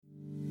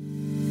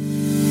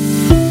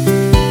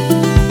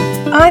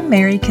I'm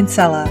Mary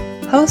Kinsella,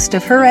 host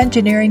of Her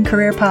Engineering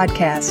Career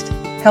Podcast,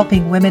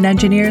 helping women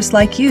engineers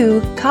like you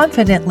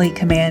confidently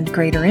command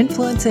greater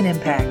influence and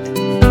impact.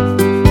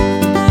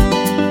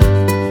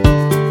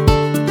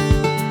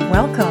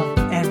 Welcome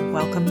and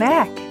welcome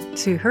back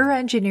to Her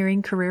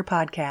Engineering Career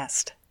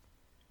Podcast.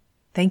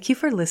 Thank you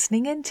for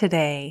listening in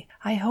today.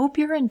 I hope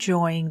you're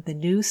enjoying the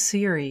new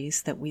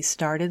series that we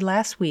started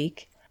last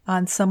week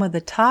on some of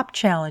the top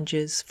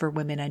challenges for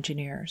women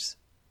engineers.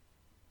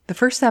 The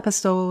first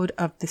episode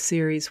of the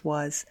series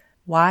was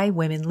Why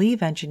Women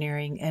Leave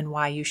Engineering and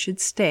Why You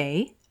Should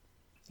Stay.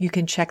 You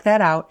can check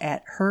that out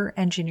at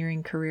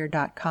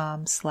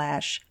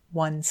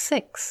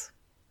herengineeringcareer.com/16.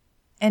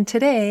 And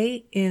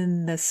today,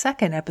 in the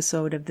second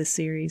episode of the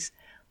series,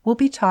 we'll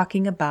be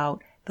talking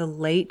about the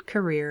late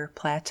career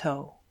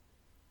plateau.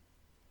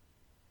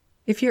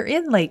 If you're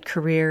in late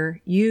career,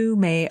 you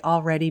may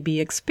already be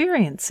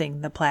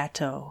experiencing the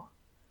plateau.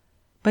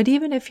 But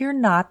even if you're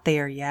not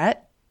there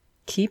yet,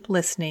 keep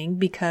listening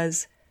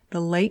because the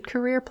late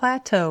career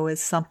plateau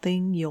is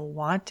something you'll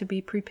want to be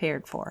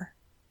prepared for.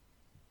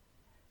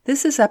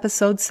 This is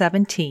episode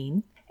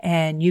 17,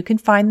 and you can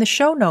find the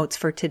show notes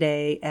for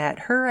today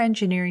at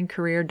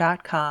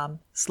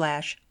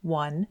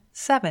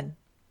herengineeringcareer.com/17.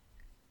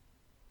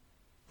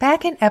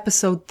 Back in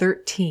episode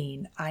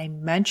 13, I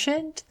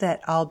mentioned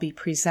that I'll be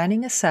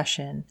presenting a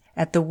session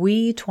at the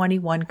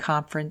We21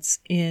 conference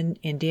in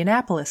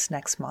Indianapolis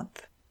next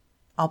month.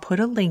 I'll put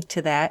a link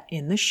to that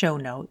in the show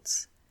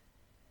notes.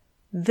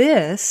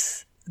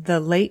 This, the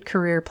late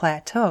career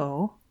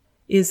plateau,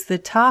 is the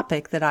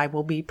topic that I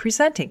will be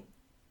presenting.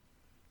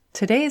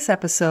 Today's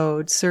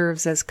episode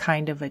serves as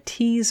kind of a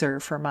teaser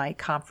for my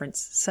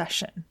conference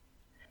session.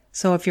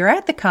 So if you're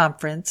at the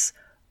conference,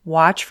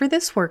 watch for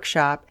this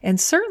workshop and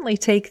certainly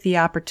take the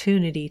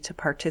opportunity to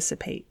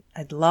participate.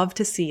 I'd love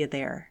to see you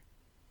there.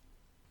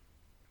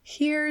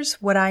 Here's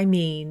what I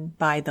mean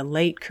by the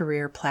late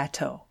career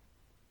plateau.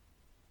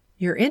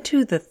 You're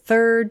into the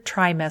third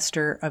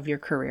trimester of your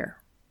career.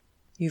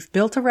 You've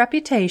built a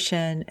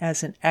reputation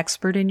as an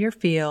expert in your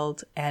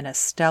field and a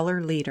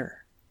stellar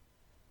leader.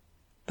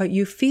 But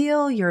you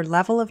feel your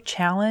level of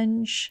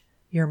challenge,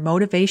 your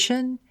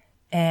motivation,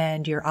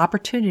 and your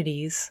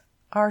opportunities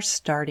are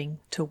starting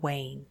to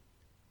wane.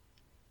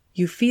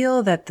 You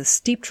feel that the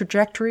steep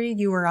trajectory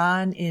you were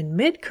on in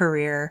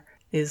mid-career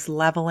is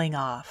leveling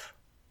off.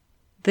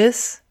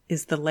 This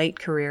is the late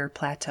career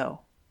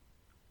plateau.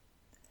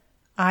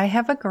 I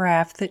have a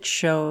graph that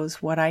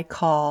shows what I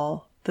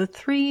call the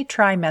 3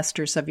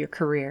 trimesters of your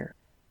career: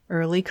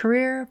 early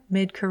career,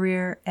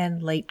 mid-career,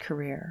 and late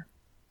career.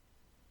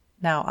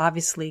 Now,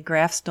 obviously,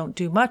 graphs don't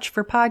do much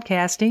for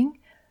podcasting,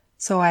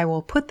 so I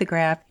will put the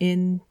graph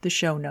in the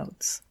show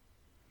notes.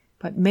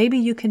 But maybe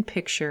you can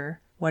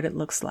picture what it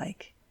looks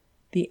like.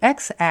 The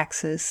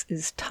x-axis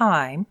is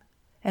time,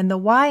 and the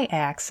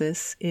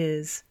y-axis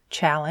is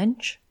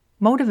challenge,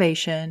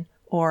 motivation,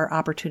 or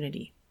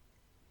opportunity.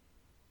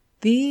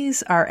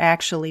 These are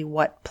actually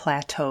what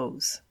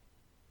plateaus.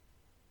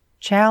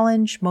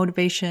 Challenge,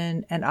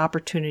 motivation, and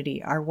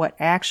opportunity are what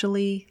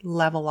actually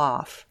level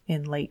off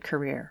in late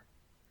career,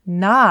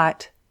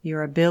 not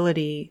your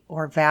ability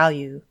or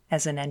value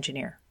as an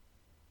engineer.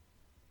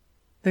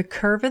 The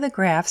curve of the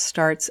graph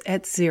starts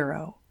at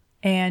 0,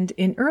 and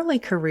in early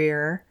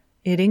career,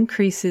 it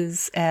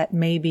increases at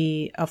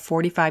maybe a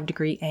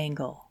 45-degree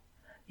angle.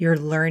 You're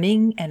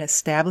learning and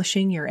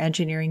establishing your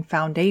engineering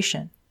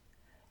foundation,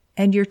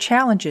 and your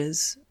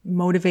challenges,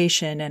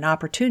 motivation, and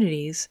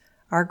opportunities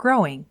are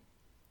growing.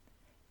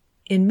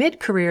 In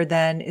mid-career,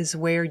 then, is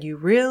where you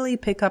really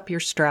pick up your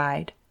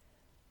stride.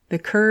 The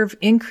curve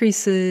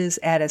increases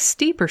at a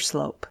steeper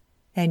slope,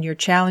 and your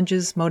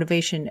challenges,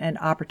 motivation, and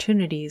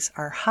opportunities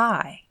are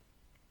high.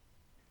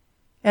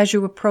 As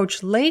you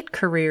approach late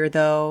career,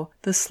 though,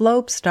 the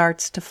slope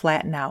starts to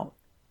flatten out,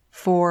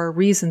 for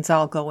reasons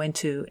I'll go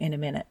into in a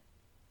minute.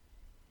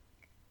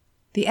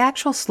 The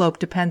actual slope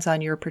depends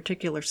on your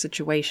particular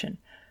situation,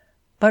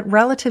 but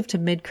relative to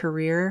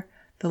mid-career,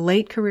 the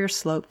late career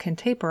slope can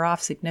taper off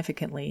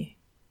significantly.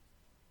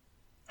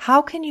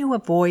 How can you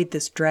avoid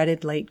this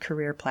dreaded late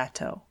career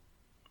plateau?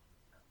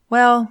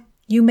 Well,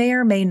 you may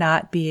or may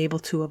not be able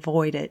to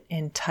avoid it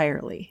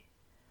entirely,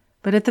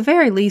 but at the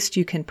very least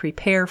you can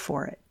prepare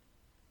for it.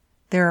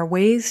 There are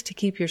ways to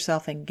keep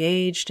yourself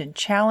engaged and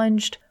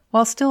challenged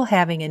while still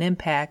having an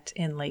impact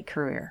in late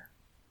career.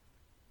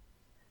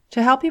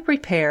 To help you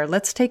prepare,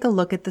 let's take a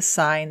look at the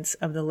signs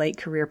of the late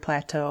career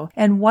plateau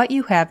and what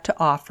you have to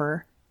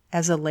offer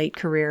as a late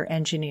career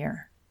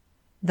engineer.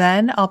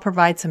 Then I'll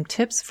provide some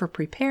tips for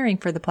preparing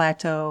for the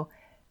plateau,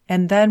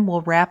 and then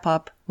we'll wrap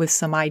up with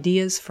some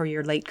ideas for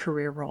your late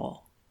career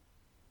role.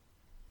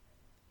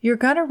 You're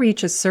going to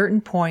reach a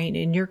certain point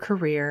in your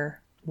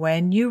career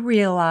when you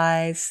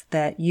realize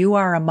that you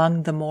are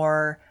among the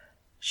more,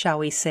 shall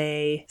we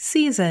say,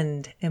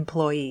 seasoned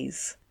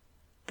employees,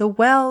 the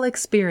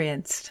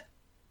well-experienced,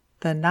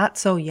 the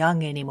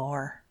not-so-young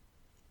anymore.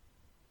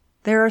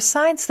 There are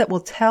signs that will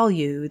tell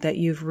you that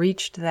you've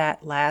reached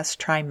that last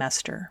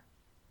trimester.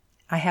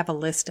 I have a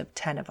list of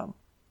 10 of them.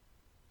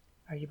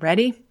 Are you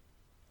ready?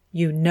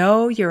 You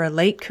know you're a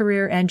late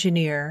career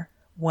engineer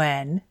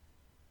when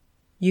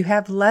you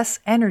have less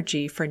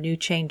energy for new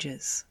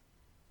changes,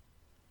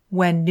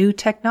 when new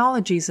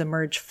technologies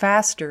emerge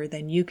faster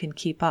than you can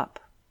keep up,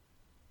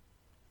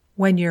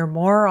 when you're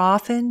more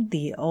often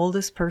the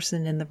oldest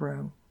person in the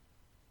room,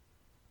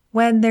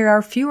 when there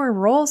are fewer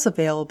roles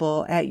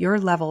available at your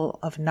level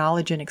of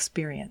knowledge and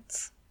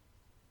experience,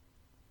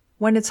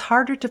 when it's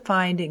harder to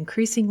find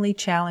increasingly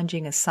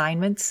challenging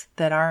assignments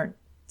that aren't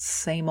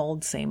same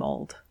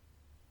old,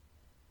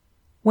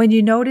 when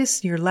you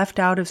notice you're left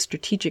out of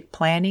strategic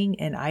planning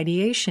and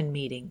ideation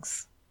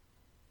meetings,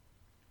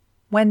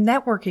 when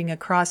networking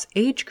across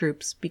age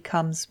groups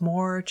becomes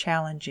more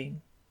challenging,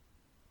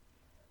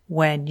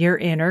 when your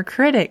inner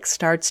critic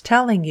starts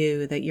telling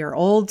you that you're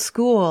old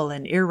school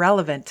and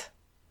irrelevant,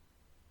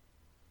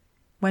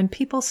 when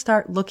people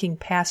start looking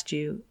past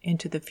you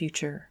into the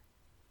future.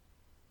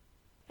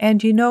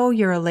 And you know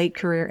you're a late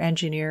career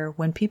engineer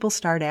when people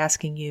start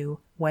asking you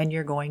when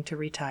you're going to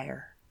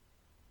retire.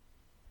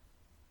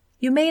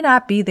 You may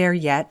not be there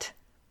yet,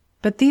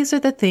 but these are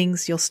the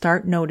things you'll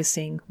start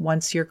noticing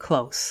once you're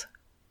close.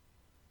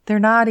 They're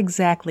not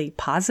exactly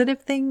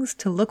positive things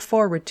to look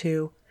forward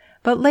to,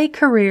 but late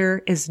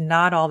career is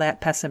not all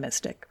that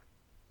pessimistic.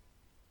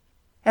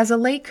 As a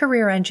late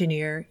career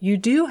engineer, you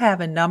do have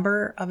a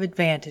number of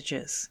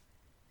advantages,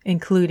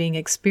 including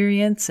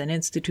experience and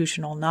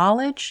institutional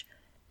knowledge,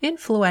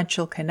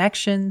 influential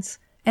connections,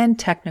 and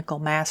technical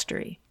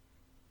mastery.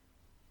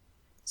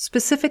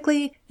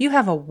 Specifically, you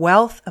have a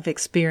wealth of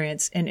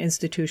experience in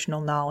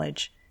institutional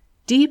knowledge,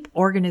 deep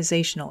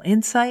organizational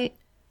insight,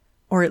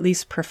 or at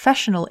least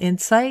professional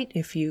insight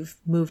if you've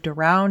moved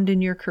around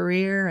in your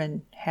career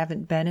and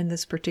haven't been in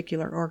this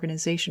particular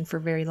organization for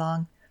very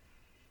long.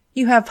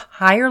 You have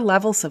higher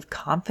levels of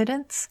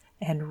confidence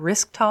and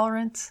risk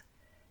tolerance,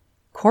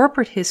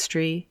 corporate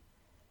history,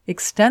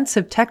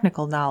 extensive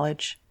technical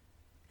knowledge,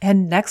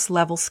 and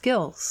next-level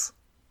skills.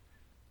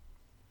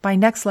 By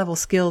next-level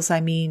skills,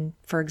 I mean,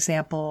 for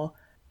example,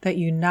 that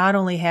you not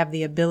only have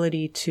the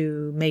ability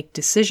to make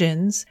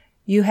decisions,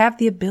 you have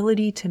the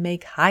ability to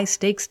make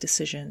high-stakes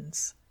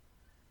decisions.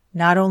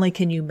 Not only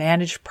can you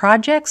manage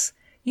projects,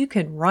 you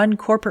can run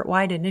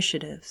corporate-wide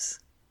initiatives.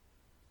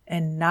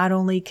 And not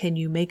only can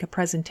you make a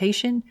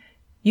presentation,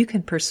 you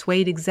can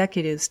persuade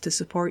executives to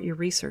support your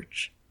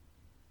research.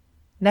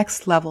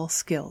 Next-level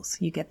skills,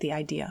 you get the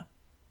idea.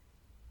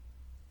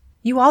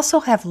 You also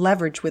have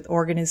leverage with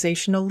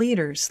organizational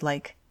leaders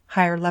like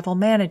higher-level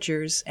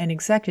managers and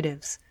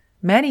executives,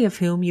 many of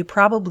whom you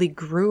probably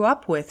grew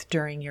up with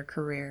during your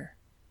career.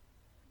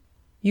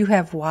 You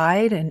have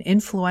wide and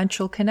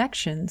influential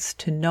connections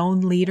to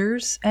known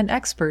leaders and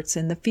experts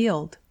in the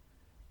field,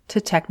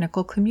 to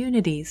technical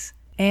communities,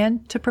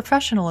 and to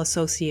professional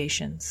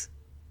associations.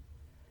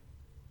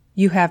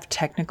 You have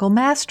technical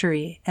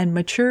mastery and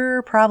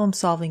mature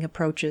problem-solving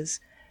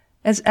approaches,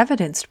 as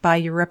evidenced by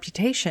your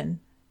reputation,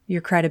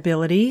 your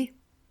credibility,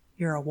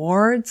 your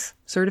awards,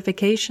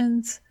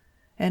 certifications,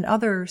 and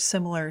other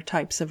similar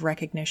types of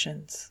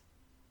recognitions.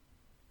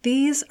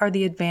 These are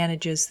the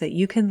advantages that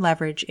you can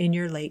leverage in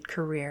your late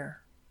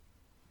career.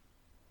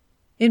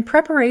 In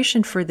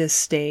preparation for this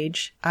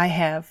stage, I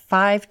have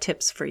 5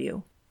 tips for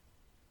you.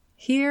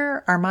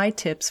 Here are my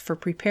tips for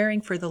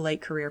preparing for the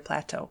late career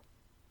plateau.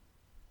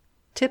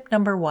 Tip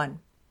number 1.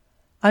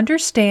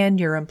 Understand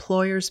your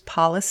employer's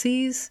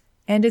policies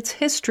and its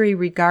history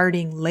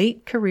regarding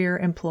late career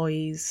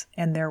employees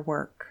and their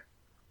work.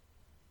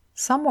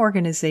 Some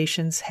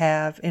organizations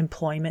have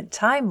employment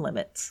time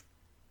limits.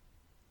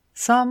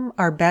 Some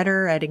are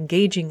better at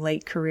engaging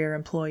late career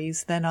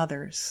employees than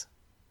others.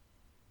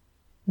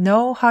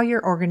 Know how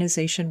your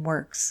organization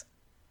works.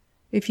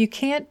 If you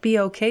can't be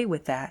okay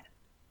with that,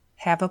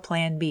 have a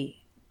plan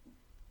B.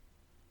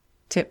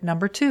 Tip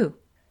number 2.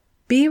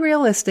 Be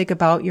realistic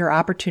about your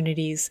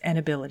opportunities and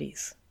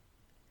abilities.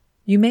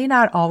 You may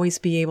not always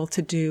be able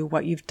to do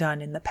what you've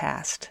done in the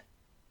past,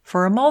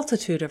 for a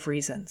multitude of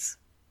reasons.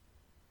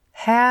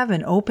 Have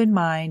an open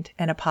mind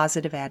and a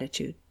positive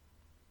attitude.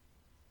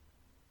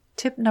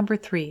 Tip number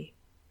 3.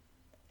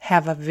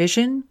 Have a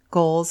vision,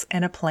 goals,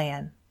 and a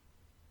plan.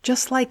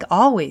 Just like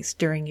always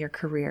during your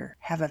career,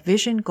 have a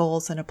vision,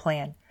 goals, and a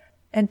plan,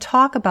 and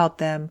talk about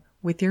them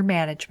with your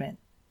management.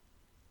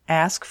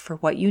 Ask for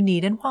what you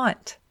need and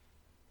want.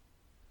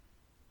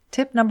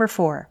 Tip number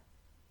 4.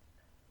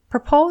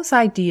 Propose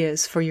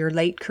ideas for your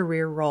late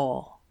career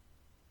role.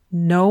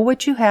 Know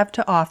what you have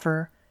to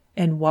offer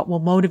and what will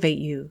motivate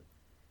you.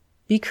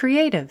 Be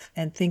creative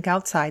and think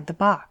outside the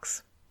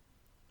box.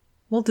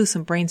 We'll do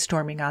some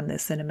brainstorming on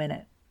this in a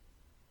minute.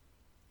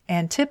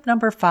 And tip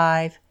number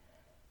 5,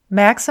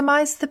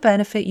 maximize the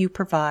benefit you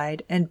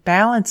provide and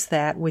balance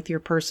that with your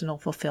personal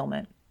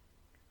fulfillment.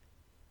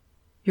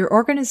 Your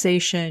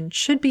organization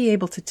should be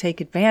able to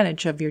take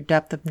advantage of your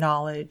depth of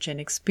knowledge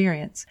and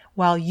experience,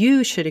 while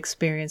you should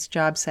experience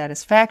job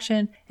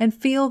satisfaction and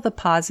feel the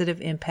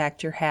positive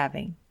impact you're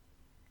having.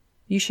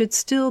 You should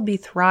still be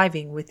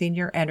thriving within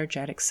your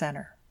energetic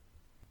center.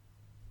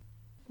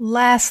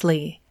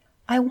 Lastly,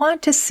 I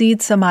want to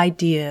seed some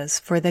ideas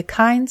for the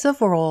kinds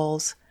of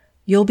roles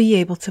you'll be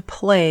able to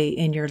play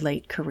in your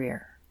late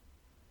career.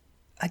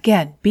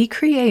 Again, be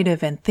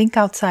creative and think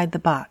outside the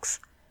box.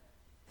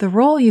 The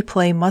role you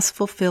play must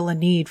fulfill a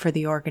need for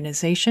the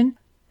organization,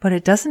 but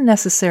it doesn't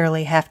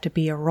necessarily have to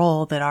be a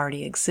role that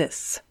already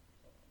exists.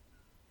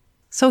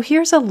 So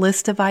here's a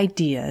list of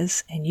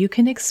ideas, and you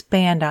can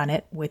expand on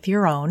it with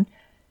your own.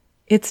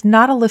 It's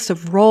not a list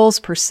of roles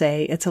per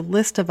se, it's a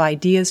list of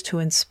ideas to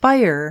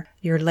inspire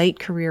your late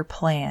career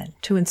plan,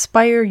 to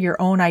inspire your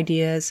own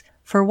ideas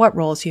for what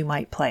roles you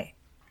might play.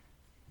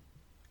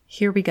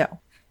 Here we go.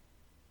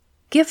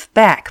 Give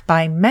back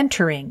by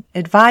mentoring,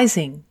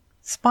 advising,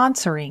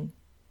 sponsoring,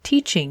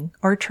 teaching,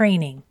 or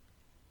training.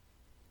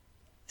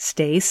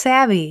 Stay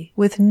savvy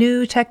with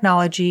new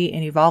technology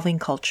and evolving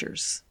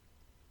cultures.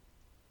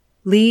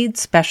 Lead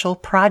special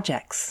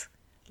projects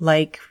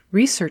like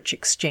research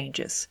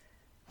exchanges,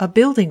 a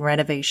building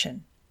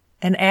renovation,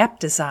 an app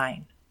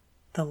design.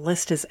 The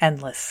list is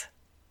endless.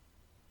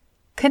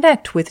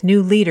 Connect with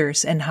new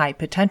leaders and high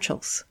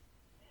potentials.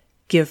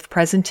 Give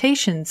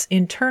presentations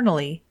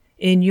internally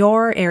in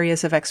your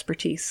areas of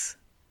expertise.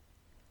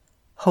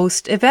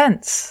 Host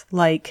events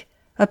like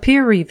a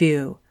peer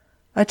review,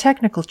 a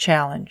technical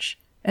challenge,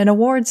 an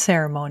award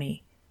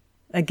ceremony.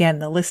 Again,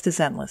 the list is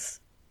endless.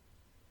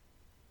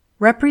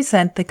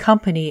 Represent the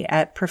company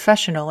at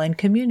professional and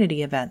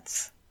community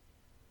events.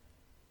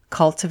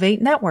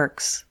 Cultivate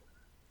networks,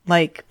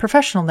 like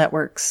professional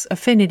networks,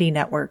 affinity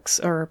networks,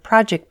 or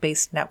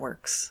project-based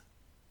networks.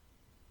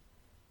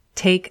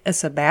 Take a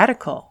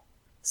sabbatical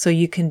so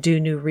you can do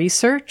new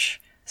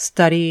research,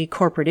 study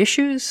corporate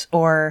issues,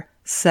 or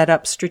set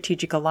up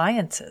strategic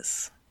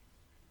alliances.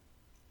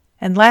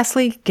 And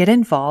lastly, get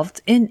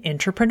involved in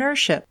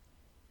entrepreneurship.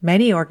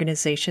 Many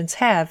organizations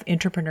have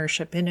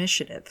entrepreneurship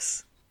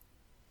initiatives.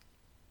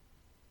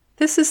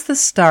 This is the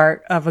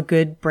start of a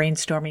good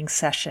brainstorming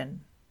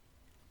session.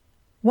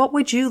 What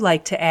would you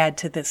like to add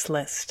to this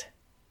list?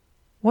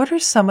 What are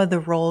some of the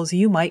roles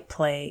you might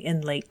play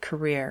in late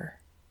career?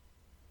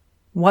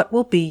 What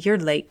will be your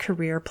late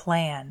career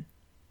plan?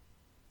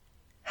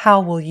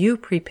 How will you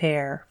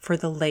prepare for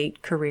the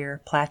late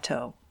career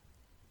plateau?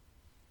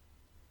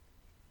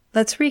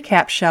 Let's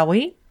recap, shall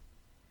we?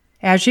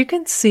 As you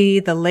can see,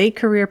 the late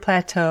career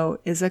plateau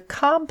is a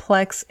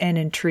complex and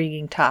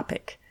intriguing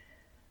topic.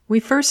 We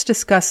first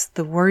discussed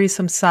the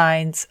worrisome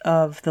signs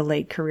of the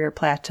late career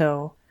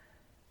plateau.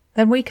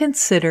 Then we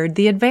considered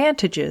the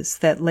advantages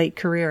that late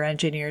career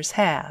engineers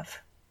have.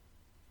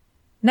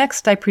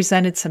 Next, I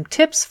presented some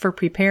tips for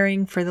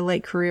preparing for the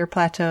late career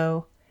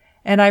plateau,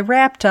 and I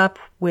wrapped up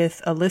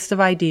with a list of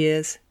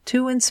ideas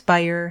to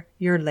inspire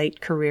your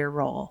late career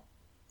role.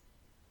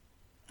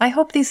 I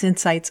hope these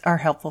insights are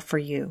helpful for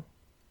you.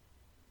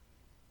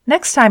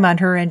 Next time on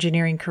Her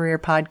Engineering Career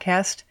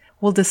Podcast,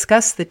 we'll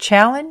discuss the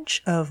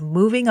challenge of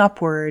moving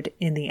upward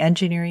in the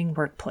engineering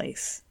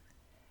workplace.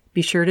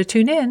 Be sure to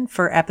tune in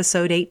for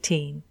episode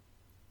 18.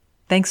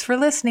 Thanks for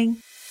listening.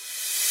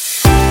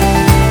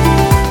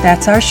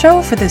 That's our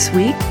show for this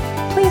week.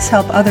 Please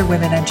help other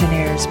women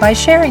engineers by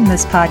sharing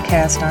this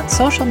podcast on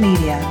social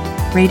media,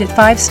 rate it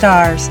 5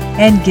 stars,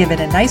 and give it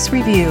a nice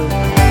review.